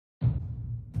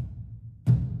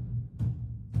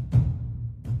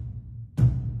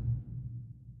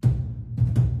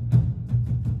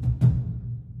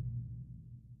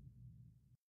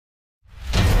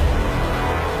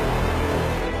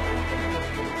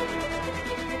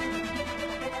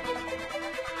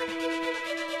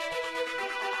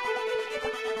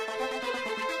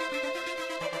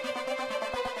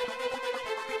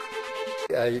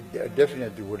I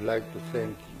definitely would like to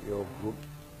thank your group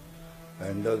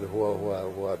and those who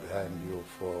are behind you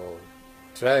for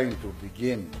trying to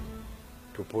begin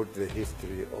to put the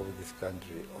history of this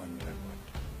country on record.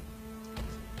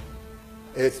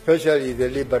 Especially the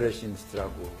liberation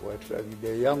struggle,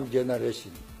 the young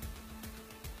generation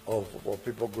of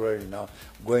people growing now,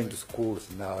 going to schools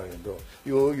now and all.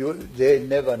 They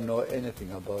never know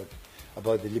anything about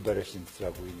the liberation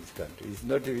struggle in this country. It's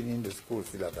not even in the school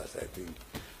syllabus, I think.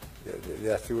 They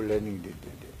are still learning the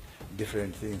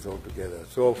different things altogether.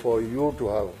 So for you to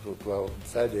have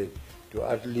decided to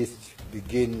at least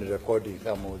begin recording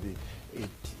some of it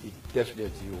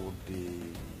definitely would be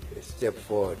a step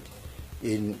forward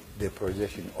in the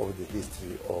projection of the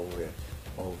history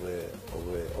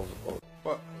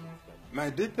Well, my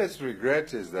deepest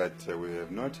regret is that we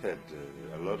have not had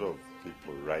a lot of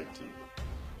people writing.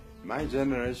 My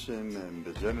generation and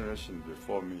the generation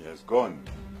before me has gone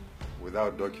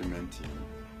without documenting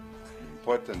an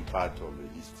important part of the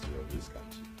history of this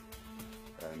country.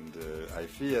 And I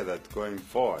fear that going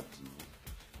forward,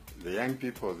 the young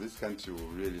people of this country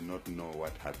will really not know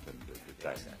what happened at the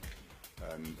time.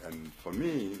 And for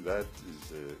me, that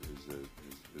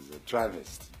is a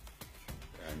travesty.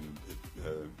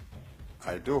 And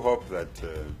I do hope that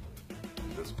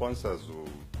the sponsors will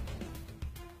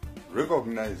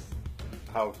recognize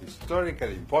how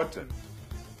historically important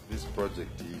this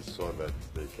project is so that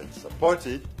they can support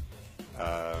it,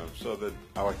 so that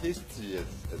our history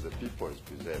as a people is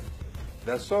preserved.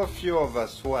 There are so few of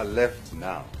us who are left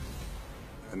now,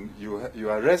 and you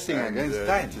are racing against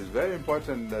time. It is very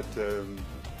important that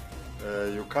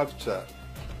you capture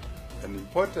an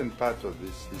important part of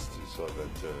this history so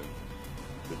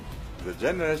that the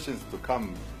generations to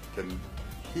come can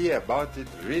hear about it,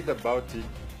 read about it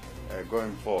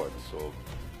going forward. So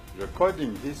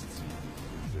recording history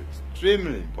is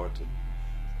extremely important,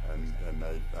 and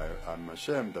I'm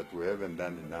ashamed that we haven't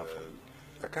done enough.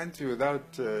 A country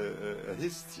without a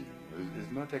history is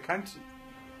not a country.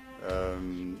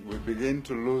 We begin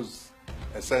to lose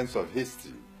a sense of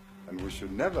history, and we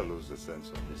should never lose a sense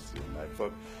of history. And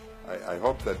I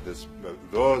hope that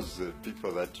those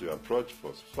people that you approach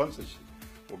for sponsorship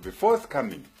will be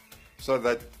forthcoming, so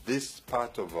that this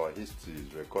part of our history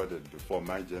is recorded before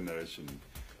my generation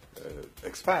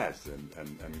expires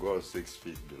and goes 6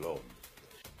 feet below.